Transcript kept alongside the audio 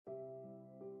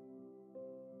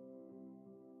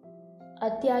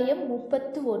அத்தியாயம்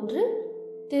 31.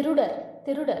 திருடர்.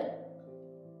 திருடர்.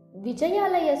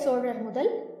 விஜயாலய சோழர் முதல்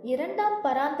இரண்டாம்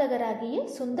பராந்தகராகிய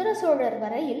சுந்தர சோழர்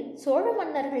வரையில் சோழ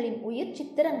மன்னர்களின் உயிர்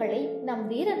சித்திரங்களை நம்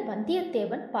வீரன்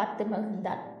வந்தியத்தேவன் பார்த்து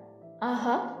மகிழ்ந்தான்.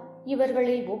 ஆஹா,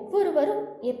 இவர்களில் ஒவ்வொருவரும்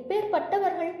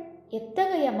எப்பேற்பட்டவர்கள்!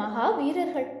 எத்தகைய மகா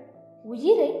வீரர்கள்!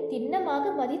 உயிரை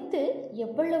திண்ணமாக மதித்து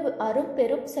எவ்வளவு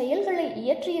அரும்பெரும் செயல்களை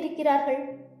இயற்றியிருக்கிறார்கள்!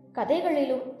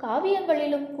 கதைகளிலும்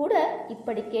காவியங்களிலும் கூட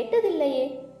இப்படி கேட்டதில்லையே.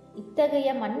 இத்தகைய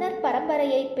மன்னர்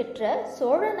பரம்பரையை பெற்ற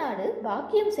சோழ நாடு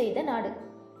பாக்கியம் செய்த நாடு.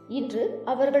 இன்று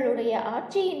அவர்களுடைய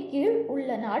ஆட்சியின் கீழ் உள்ள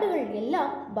நாடுகள்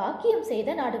எல்லாம் பாக்கியம்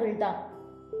செய்த நாடுகள்தான்.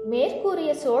 மேற்கூறிய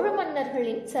சோழ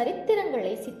மன்னர்களின்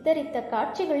சரித்திரங்களை சித்தரித்த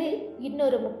காட்சிகளில்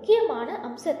இன்னொரு முக்கியமான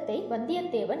அம்சத்தை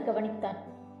வந்தியத்தேவன் கவனித்தான்.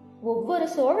 ஒவ்வொரு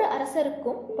சோழ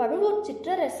அரசருக்கும் பழுவூர்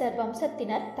சிற்றரசர்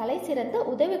வம்சத்தினர் தலை சிறந்த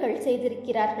உதவிகள்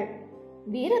செய்திருக்கிறார்கள்.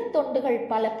 வீரத்தொண்டுகள்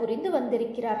பல புரிந்து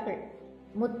வந்திருக்கிறார்கள்.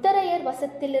 முத்தரையர்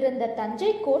வசத்தில் இருந்த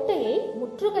தஞ்சை கோட்டையை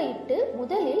முற்றுகையிட்டு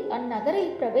முதலில்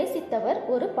அந்நகரில் பிரவேசித்தவர்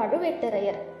ஒரு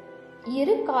பழுவேட்டரையர்.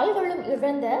 இரு கால்களும்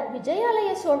இழந்த விஜயாலய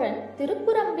சோழன்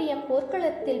திருப்புரம்பியம்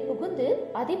போர்க்களத்தில் புகுந்து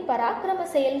அதிபராக்கிரம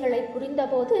செயல்களை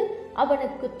புரிந்தபோது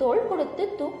அவனுக்கு தோள் கொடுத்து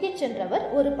தூக்கிச் சென்றவர்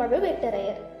ஒரு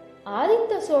பழுவேட்டரையர்.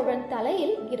 ஆதித்த சோழன்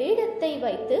தலையில் கிரீடத்தை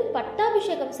வைத்து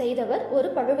பட்டாபிஷேகம் செய்தவர் ஒரு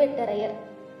பழுவேட்டரையர்.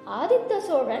 ஆதித்த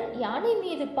சோழன் யானை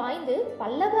மீது பாய்ந்து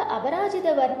பல்லவ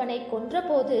அபராஜிதவர்மனை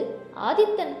கொன்றபோது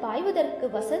ஆதித்தன் பாய்வதற்கு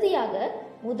வசதியாக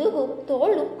முதுகும்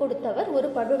தோளும் கொடுத்தவர் ஒரு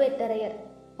பழுவேட்டரையர்.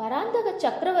 பராந்தக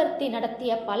சக்கரவர்த்தி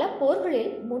நடத்திய பல போர்களில்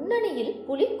முன்னணியில்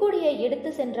புலிக்கொடியை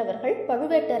எடுத்து சென்றவர்கள்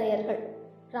பழுவேட்டரையர்கள்.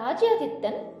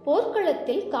 ராஜாதித்தன்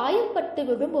போர்க்களத்தில் காயப்பட்டு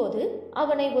விழும்போது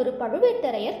அவனை ஒரு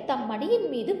பழுவேட்டரையர் தம் மடியின்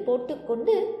மீது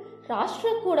போட்டுக்கொண்டு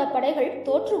ராஷ்டிரகூட படைகள்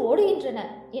தோற்று ஓடுகின்றன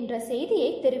என்ற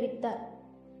செய்தியை தெரிவித்தார்.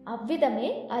 அவ்விதமே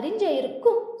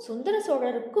அரிஞ்சயருக்கும் சுந்தர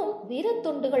சோழருக்கும்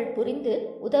வீரத்தொண்டுகள் புரிந்து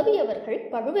உதவியவர்கள்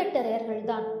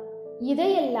பழுவேட்டரையர்கள்தான்.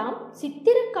 இதையெல்லாம்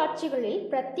சித்திர காட்சிகளில்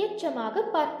பிரத்யட்சமாக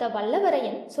பார்த்த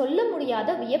வல்லவரையன் சொல்ல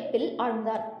முடியாத வியப்பில்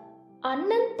ஆழ்ந்தார்.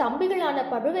 அண்ணன் தம்பிகளான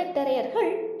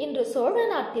பழுவேட்டரையர்கள் இன்று சோழ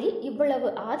நாட்டில் இவ்வளவு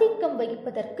ஆதிக்கம்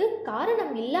வகிப்பதற்கு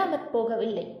காரணம் இல்லாமற்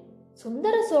போகவில்லை.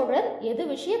 சுந்தர சோழர் எது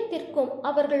விஷயத்திற்கும்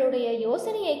அவர்களுடைய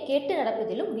யோசனையை கேட்டு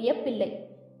நடப்பதிலும் வியப்பில்லை.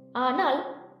 ஆனால்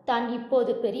தான்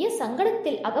இப்போது பெரிய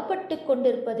சங்கடத்தில் அகப்பட்டு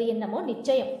கொண்டிருப்பது என்னமோ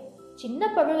நிச்சயம். சின்ன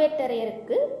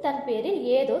பழுவேட்டரையருக்கு தன் பேரில்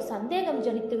ஏதோ சந்தேகம்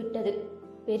ஜனித்துவிட்டது.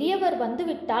 பெரியவர்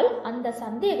வந்துவிட்டால் அந்த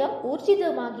சந்தேகம்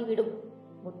ஊர்ஜிதமாகிவிடும்.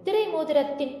 முத்திரை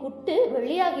மோதிரத்தின் குட்டு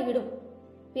வெளியாகிவிடும்.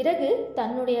 பிறகு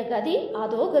தன்னுடைய கதி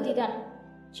அதோ கதிதான்.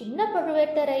 சின்ன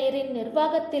பழுவேட்டரையரின்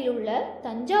நிர்வாகத்தில் உள்ள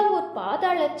தஞ்சாவூர்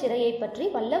பாதாள சிறையை பற்றி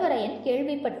வல்லவரையன்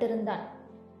கேள்விப்பட்டிருந்தான்.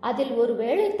 அதில்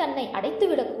ஒருவேளை தன்னை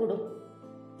அடைத்துவிடக்கூடும்.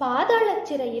 பாதாள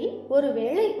சிறையில்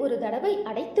ஒருவேளை ஒரு தடவை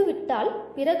அடைத்துவிட்டால்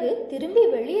பிறகு திரும்பி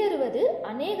வெளியேறுவது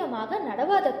அநேகமாக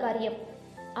நடவாத காரியம்.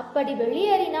 அப்படி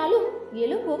வெளியேறினாலும்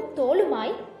எலும்பும்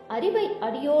தோலுமாய் அறிவை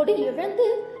அடியோடு இழந்து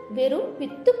வெறும்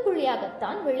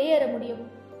பித்துப்புள்ளியாகத்தான் வெளியேற முடியும்.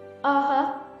 ஆஹா,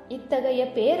 இத்தகைய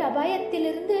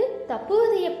பேரபாயத்திலிருந்து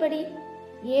தப்புவது எப்படி?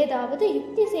 ஏதாவது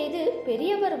யுக்தி செய்து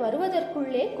பெரியவர்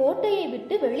வருவதற்குள்ளே கோட்டையை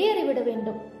விட்டு வெளியேறிவிட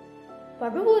வேண்டும்.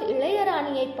 பழுவூர்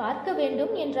இளையராணியை பார்க்க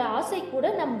வேண்டும் என்ற ஆசை கூட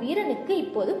நம் வீரனுக்கு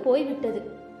இப்போது போய்விட்டது.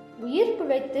 உயிர்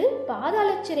பிழைத்து பாதாள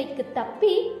சிறைக்கு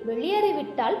தப்பி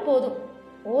வெளியேறிவிட்டால் போதும்.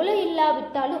 ஓலை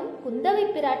இல்லாவிட்டாலும் குந்தவை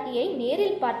பிராட்டியை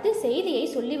நேரில் பார்த்து செய்தியை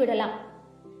சொல்லிவிடலாம்.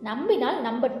 நம்பினால்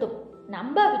நம்பட்டும்,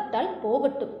 நம்பாவிட்டால்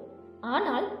போகட்டும்.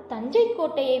 ஆனால் தஞ்சை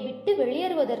கோட்டையை விட்டு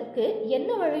வெளியேறுவதற்கு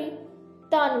என்ன வழி?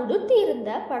 தான் உடுத்தியிருந்த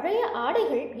பழைய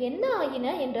ஆடைகள் என்ன ஆயின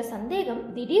என்ற சந்தேகம்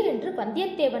திடீரென்று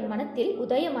வந்தியத்தேவன் மனத்தில்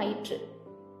உதயமாயிற்று.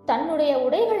 தன்னுடைய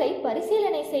உடைகளை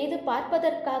பரிசீலனை செய்து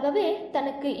பார்ப்பதற்காகவே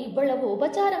தனக்கு இவ்வளவு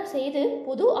உபச்சாரம் செய்து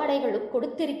புது ஆடைகளும்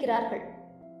கொடுத்திருக்கிறார்கள்.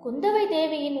 குந்தவை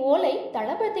தேவியின் ஓலை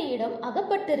தளபதியிடம்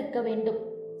அகப்பட்டிருக்க வேண்டும்,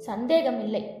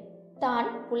 சந்தேகமில்லை. தான்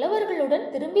புலவர்களுடன்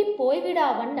திரும்பி போய்விடா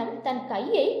வண்ணம் தன்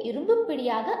கையை இரும்பு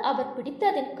பிடியாக அவர்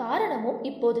பிடித்ததன் காரணமும்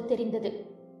இப்போது தெரிந்தது.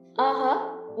 ஆஹா,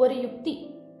 ஒரு யுக்தி!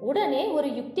 உடனே ஒரு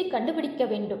யுக்தி கண்டுபிடிக்க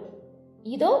வேண்டும்.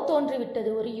 இதோ தோன்றிவிட்டது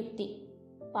ஒரு யுக்தி.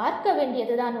 பார்க்க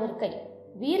வேண்டியதுதான் ஒரு கை.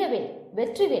 வீரவேல்,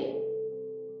 வெற்றிவேல்!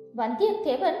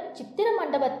 வந்தியத்தேவன் சித்திர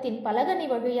மண்டபத்தின் பலகனி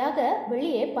வழியாக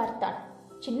வெளியே பார்த்தான்.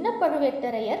 சின்ன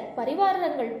பழுவேட்டரையர்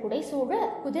பரிவாரங்கள் புடைசூழ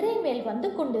குதிரை மேல் வந்து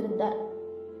கொண்டிருந்தார்.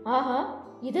 ஆஹா,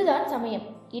 இதுதான் சமயம்.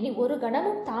 இனி ஒரு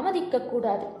கணமும் தாமதிக்க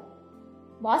கூடாது.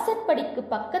 வாசற்படிக்கு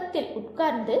பக்கத்தில்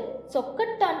உட்கார்ந்து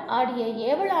சொக்கட்டான் ஆடிய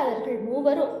ஏவலாளர்கள்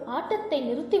மூவரும் ஆட்டத்தை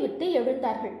நிறுத்திவிட்டு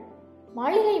எழுந்தார்கள்.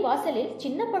 மாளிகை வாசலில்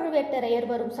சின்ன பழுவேட்டரையர்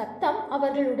வரும் சத்தம்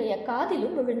அவர்களுடைய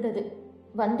காதிலும் விழுந்தது.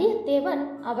 வந்தியத்தேவன்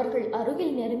அவர்கள்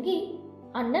அருகில் நெருங்கி,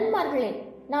 அண்ணன்மார்களே,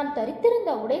 நான்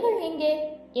தரித்திருந்த உடைகள் எங்கே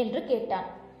என்று கேட்டான்.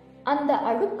 அந்த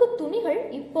அழுக்கு துணிகள்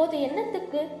இப்போது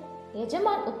என்னத்துக்கு?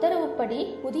 எஜமான் உத்தரவுப்படி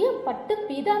புதிய பட்டு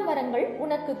பீதாம்பரங்கள்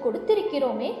உனக்கு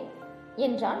கொடுத்திருக்கிறோமே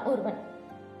என்றான் ஒருவன்.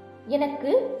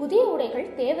 எனக்கு புதிய உடைகள்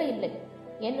தேவையில்லை,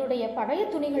 என்னுடைய பழைய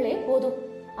துணிகளே போதும்,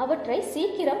 அவற்றை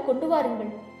சீக்கிரம் கொண்டு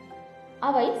வாருங்கள்.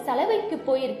 அவை சலவைக்கு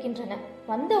போயிருக்கின்றன,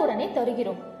 வந்தவுடனே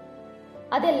தருகிறோம்.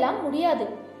 அதெல்லாம் முடியாது,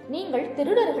 நீங்கள்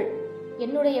திருடர்கள்.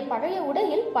 என்னுடைய பழைய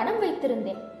உடையில் பணம்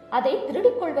வைத்திருந்தேன், அதை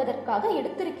திருடிக் கொள்வதற்காக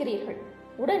எடுத்திருக்கிறீர்கள்.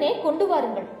 உடனே கொண்டு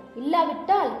வாருங்கள்.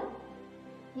 இல்லாவிட்டால்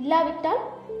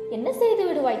என்ன செய்து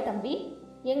விடுவாய் தம்பி?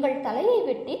 எங்கள் தலையை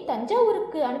வெட்டி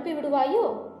தஞ்சாவூருக்கு அனுப்பிவிடுவாயோ?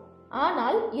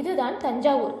 ஆனால் இதுதான்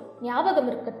தஞ்சாவூர், ஞாபகம்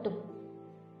இருக்கட்டும்.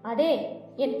 அடே,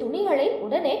 என் துணிகளை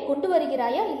உடனே கொண்டு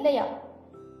வருகிறாயா இல்லையா?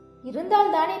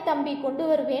 இருந்தால் தானே தம்பி கொண்டு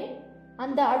வருவேன்.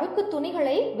 அந்த அழுக்கு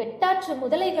துணிகளை வெட்டாற்று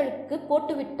முதலைகளுக்கு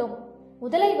போட்டுவிட்டோம்.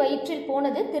 முதலை வயிற்றில்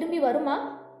போனது திரும்பி வருமா?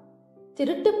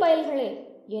 திருட்டு பயல்களே,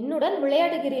 என்னுடன்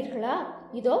விளையாடுகிறீர்களா?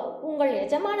 இதோ உங்கள்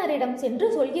எஜமானரிடம் சென்று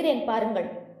சொல்கிறேன் பாருங்கள்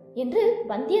என்று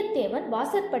வந்தியத்தேவன்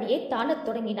வாசற்படியை தாண்டத்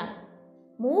தொடங்கினான்.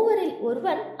 மூவரில்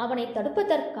ஒருவன் அவனை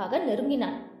தடுப்பதற்காக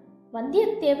நெருங்கினான்.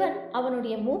 வந்தியத்தேவன்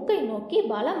அவனுடைய மூக்கை நோக்கி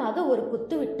பலமாக ஒரு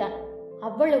குத்து விட்டான்.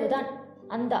 அவ்வளவுதான்,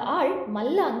 அந்த ஆள்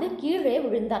மல்லாந்து கீழே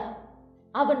விழுந்தான்.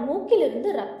 அவன் மூக்கிலிருந்து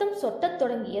ரத்தம் சொட்டத்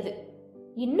தொடங்கியது.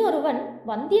 இன்னொருவன்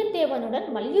வந்தியத்தேவனுடன்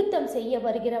மல்யுத்தம் செய்ய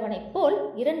வருகிறவனைப் போல்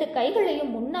 2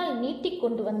 கைகளையும் முன்னால் நீட்டிக்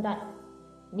கொண்டு வந்தான்.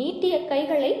 நீட்டிய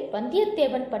கைகளை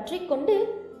வந்தியத்தேவன் பற்றி கொண்டு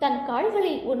தன்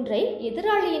கால்களில் ஒன்றை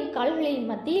எதிராளியின் கால்களின்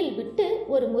மத்தியில் விட்டு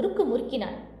ஒரு முறுக்கு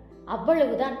முறுக்கினான்.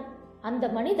 அவ்வளவுதான், அந்த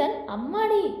மனிதன்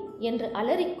அம்மாடி என்று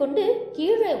அலறிக்கொண்டு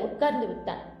கீழே உட்கார்ந்து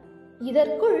விட்டான்.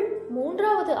 இதற்குள்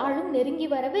 3வது ஆளும் நெருங்கி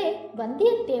வரவே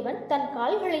வந்தியத்தேவன் தன்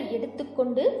கால்களை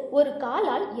எடுத்துக்கொண்டு ஒரு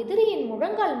காலால் எதிரியின்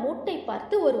முழங்கால் மூட்டை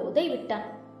பார்த்து ஒரு உதை விட்டான்.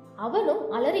 அவனும்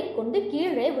அலறிக்கொண்டு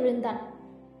கீழே விழுந்தான்.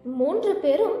 3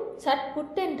 பேரும்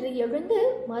சட்புட்டென்று எழுந்து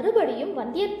மறுபடியும்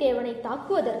வந்தியத்தேவனை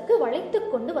தாக்குவதற்கு வளைத்து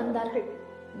கொண்டு வந்தார்கள்.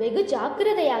 வெகு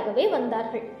ஜாக்கிரதையாகவே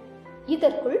வந்தார்கள்.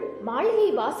 இதற்குள் மாளிகை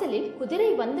வாசலில் குதிரை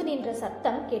வந்து நின்ற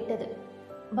சத்தம் கேட்டது.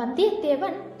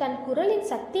 வந்தியத்தேவன் தன் குரலின்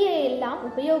சக்தியை எல்லாம்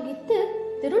உபயோகித்து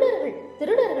திருடர்கள்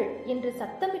திருடர்கள் என்று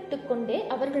சத்தமிட்டு கொண்டே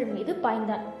அவர்கள் மீது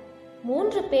பாய்ந்தான்.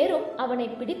 3 பேரும் அவனை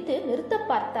பிடித்து நிறுத்த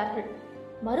பார்த்தார்கள்.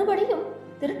 மறுபடியும்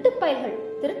திருட்டுப்பயல்கள்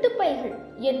திருட்டுப்பயல்கள்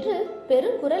என்று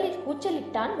பெருங்குரலில்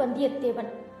கூச்சலிட்டான் வந்தியத்தேவன்.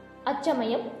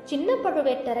 அச்சமயம் சின்ன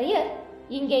பழுவேட்டரையர்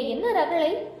இங்கே என்ன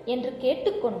ரகளை என்று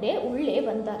கேட்டுக்கொண்டே உள்ளே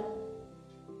வந்தார்.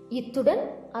 இத்துடன்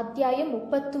அத்தியாயம்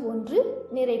 31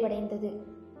 நிறைவடைந்தது.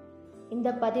 இந்த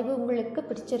பதிவு உங்களுக்கு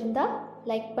பிடிச்சிருந்தா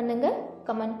லைக் பண்ணுங்க,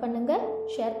 கமெண்ட் பண்ணுங்க,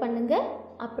 ஷேர் பண்ணுங்க.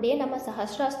 அப்படியே நம்ம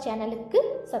சஹஸ்ராஸ் சேனலுக்கு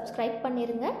சப்ஸ்கிரைப்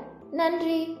பண்ணிருங்க.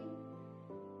 நன்றி.